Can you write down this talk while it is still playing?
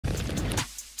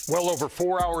Well over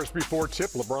 4 hours before tip,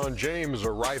 LeBron James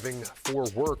arriving for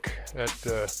work at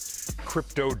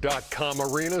Crypto.com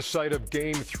Arena, site of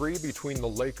Game 3 between the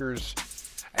Lakers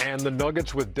and the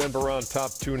Nuggets, with Denver on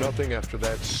top 2-0 after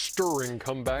that stirring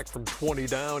comeback from 20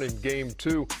 down in Game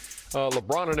 2.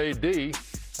 LeBron and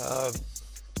AD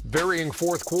varying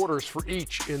fourth quarters for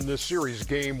each in this series.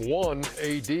 Game 1,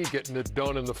 AD getting it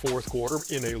done in the fourth quarter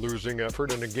in a losing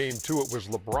effort. And in Game 2, it was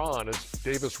LeBron as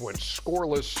Davis went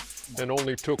scoreless and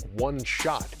only took one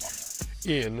shot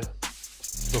in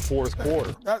the fourth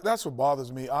quarter. That's what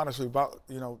bothers me, honestly.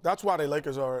 That's why the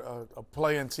Lakers are a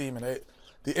play-in team, and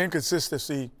the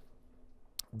inconsistency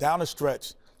down the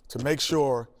stretch to make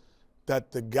sure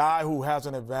that the guy who has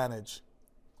an advantage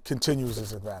continues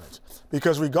his advantage.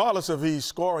 Because regardless of he's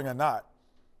scoring or not,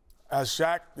 as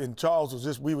Shaq and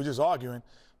Charles we were just arguing,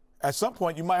 at some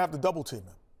point you might have to double team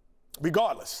him.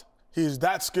 Regardless. He's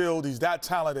that skilled, he's that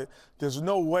talented. There's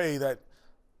no way that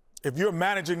if you're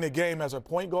managing the game as a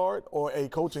point guard or a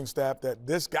coaching staff, that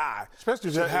this guy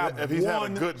especially should have if he's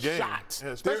one had a good game. shot.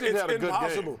 Yeah, especially if he had a good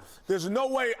impossible. game. There's no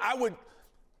way I would,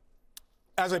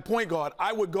 as a point guard,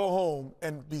 I would go home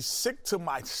and be sick to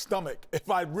my stomach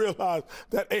if I realized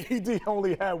that AD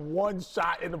only had one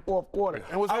shot in the fourth quarter.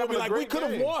 And I would be like, we could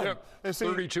have won. Yep. And see,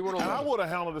 32 and 11. I would have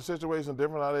handled the situation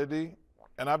different out of AD.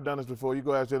 And I've done this before. You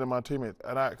go ask any of my teammates.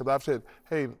 Because I've said,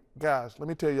 hey, guys, let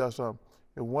me tell y'all something.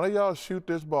 If one of y'all shoot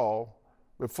this ball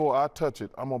before I touch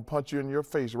it, I'm going to punch you in your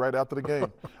face right after the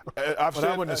game. That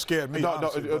wouldn't have scared me.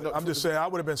 No, I'm just saying I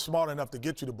would have been smart enough to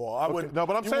get you the ball. No,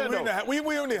 but I'm saying,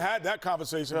 we only had that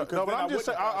conversation. No, but I'm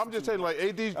just saying, like,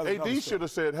 AD should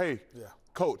have said, hey,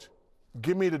 coach,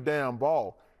 give me the damn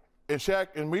ball. And Shaq,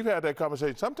 and we've had that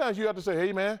conversation. Sometimes you have to say,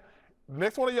 hey, man,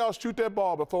 next one of y'all shoot that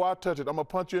ball before I touch it. I'm going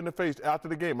to punch you in the face after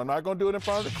the game. I'm not going to do it in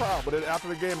front of the crowd, but then after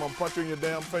the game, I'm going to punch you in your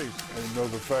damn face.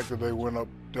 And the fact that they went up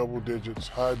double digits,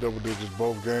 high double digits,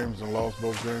 both games and lost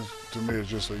both games, to me is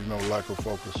just a, lack of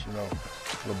focus.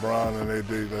 LeBron and AD,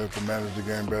 they have to manage the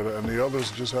game better, and the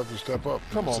others just have to step up.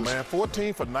 Come on, man,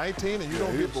 14 for 19, and you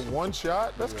don't get but one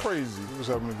shot? That's crazy. He was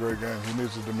having a great game. He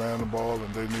needs to demand the ball,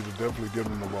 and they need to definitely give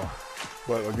him the ball.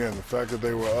 But again, the fact that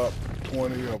they were up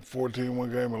 20, up 14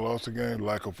 one game and lost the game,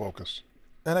 lack of focus.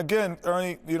 And again,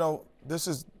 Ernie, this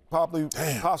is possibly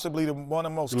one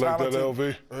of the most talented. You like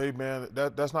that, LV? Hey, man,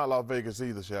 that's not Las Vegas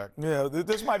either, Shaq. Yeah,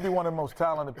 this might be one of the most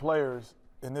talented players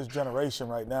in this generation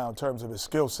right now in terms of his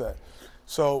skill set.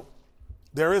 So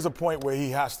there is a point where he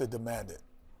has to demand it.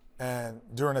 And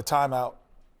during a timeout,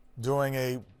 during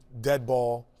a dead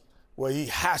ball, where he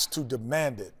has to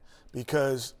demand it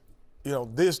because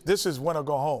this is win or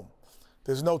go home.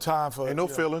 There's no time for no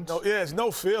feelings. It's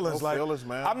no feelings. No feelings,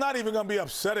 man. I'm not even gonna be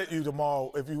upset at you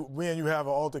tomorrow if me and you have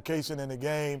an altercation in the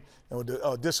game and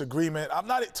a disagreement. I'm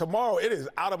not tomorrow. It is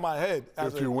out of my head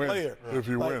as a player. If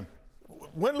you win,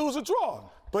 win, lose, or draw.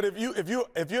 But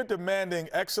if you're demanding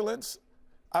excellence,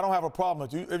 I don't have a problem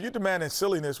with you. If you're demanding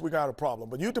silliness, we got a problem.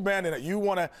 But you demanding that you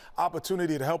want an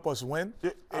opportunity to help us win,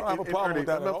 I don't have a problem with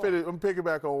that at all. I'm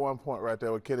piggyback on one point right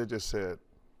there, what Kenny just said.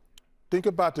 Think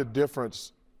about the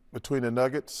difference between the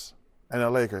Nuggets and the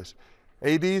Lakers.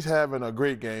 AD's having a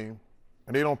great game,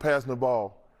 and they don't pass the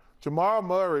ball. Jamal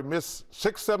Murray missed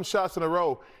 6-7 shots in a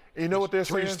row. And you know what they're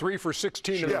saying? He's 3 for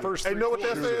 16 in the first three. And you know what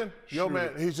they're saying? Yo,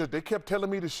 man, they kept telling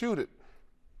me to shoot it.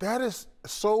 That is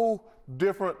so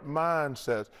different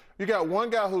mindsets. You got one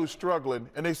guy who's struggling,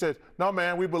 and they said, no,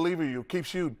 man, we believe in you. Keep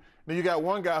shooting. Then you got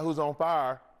one guy who's on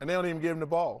fire, and they don't even give him the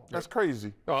ball. That's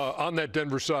crazy. On that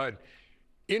Denver side,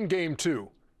 in Game 2,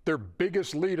 their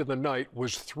biggest lead of the night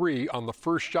was 3 on the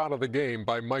first shot of the game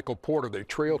by Michael Porter. They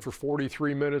trailed for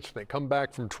 43 minutes. They come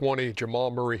back from 20.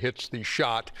 Jamal Murray hits the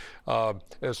shot,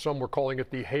 as some were calling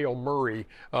it the Hail Murray,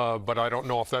 but I don't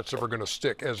know if that's ever going to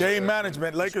stick. Game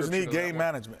management. Lakers need game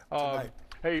management tonight.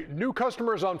 Hey, new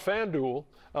customers on FanDuel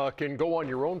can go on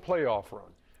your own playoff run.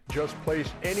 Just place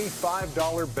any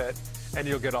 $5 bet, and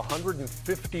you'll get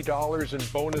 $150 in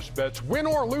bonus bets. Win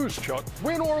or lose, Chuck.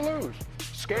 Win or lose.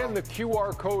 Scan the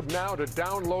QR code now to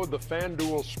download the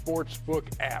FanDuel Sportsbook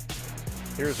app.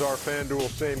 Here's our FanDuel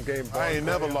same-game. I ain't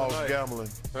never lost gambling.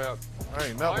 Yeah. I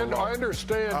ain't never lost. I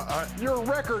understand. Your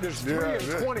record is 3 and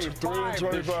 25. 3 and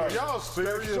 25. Y'all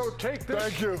serious? So take this.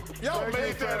 Thank you. Y'all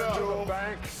made that up.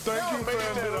 Bank. Thank you,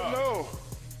 FanDuel. No.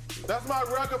 That's my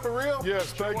record for real?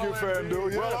 Yes, thank you,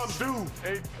 FanDuel. Yes. Well, I'm due.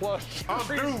 8+. I'm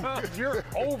due. You're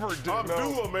overdue. I'm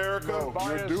due, America.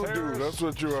 You're due. That's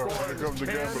what you are when it comes to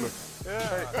gambling.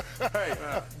 Yeah. Hey,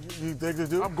 you think they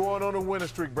do? I'm going on a winning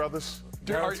streak, brothers.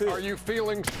 Are you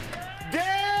feeling?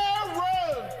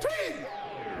 Guaranteed.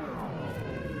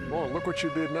 Oh, look what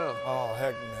you did now. Oh,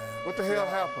 heck, man. What the hell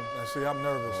happened? See, I'm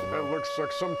nervous. That looks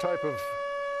like some type of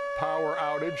power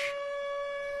outage.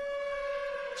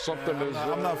 Something is.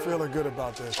 I'm not feeling good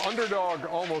about this. Underdog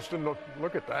almost in the.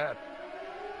 Look at that.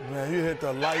 Man, you hit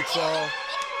the lights off.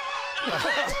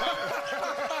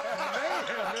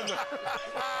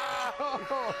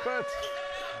 Oh,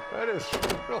 that is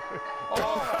really.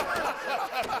 Oh,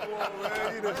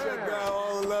 man, you just shut down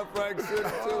all the left, right, center,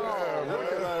 too.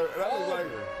 That was like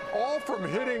all from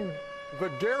hitting the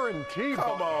guarantee.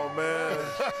 Come on, man.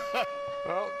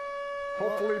 Well,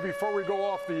 hopefully before we go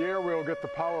off the air, we'll get the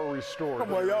power restored.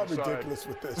 Come on, y'all ridiculous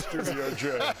with this. Studio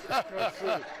J.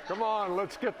 Come on,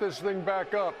 let's get this thing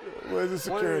back up. Where's the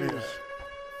security?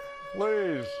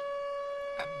 Please.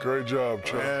 Great job,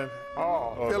 Chuck. Man.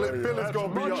 Oh, Philly's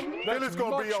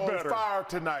going to be on better. fire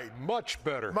tonight. Much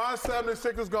better. My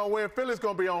 76ers going to win. Philly's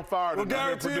going to be on fire We'll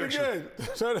tonight. guarantee it again.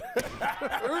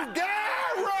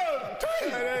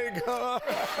 There you go.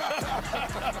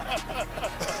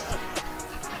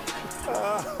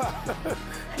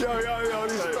 Yo,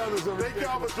 these fellas are Thank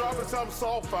y'all for dropping something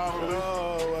soft finally.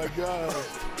 Oh, my God.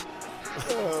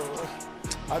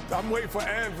 I'm waiting for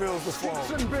anvils to fall.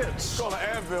 Sticks and bits. It's called an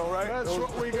anvil, right? That's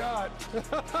what we got.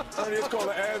 Ernie, it's called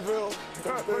an anvil.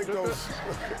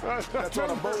 That's on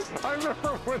a boat. I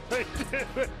remember when they did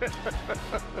it.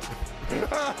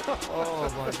 Oh,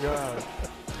 my God.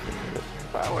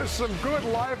 That was some good,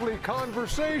 lively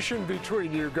conversation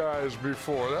between you guys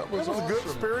before. That was a good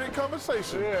awesome. spirited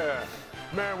conversation. Yeah.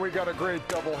 Man, we got a great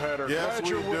doubleheader. Yes, Glad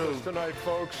you're we with do. us tonight,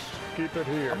 folks. Keep it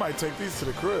here. I might take these to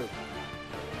the crib.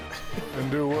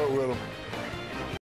 And do what with them?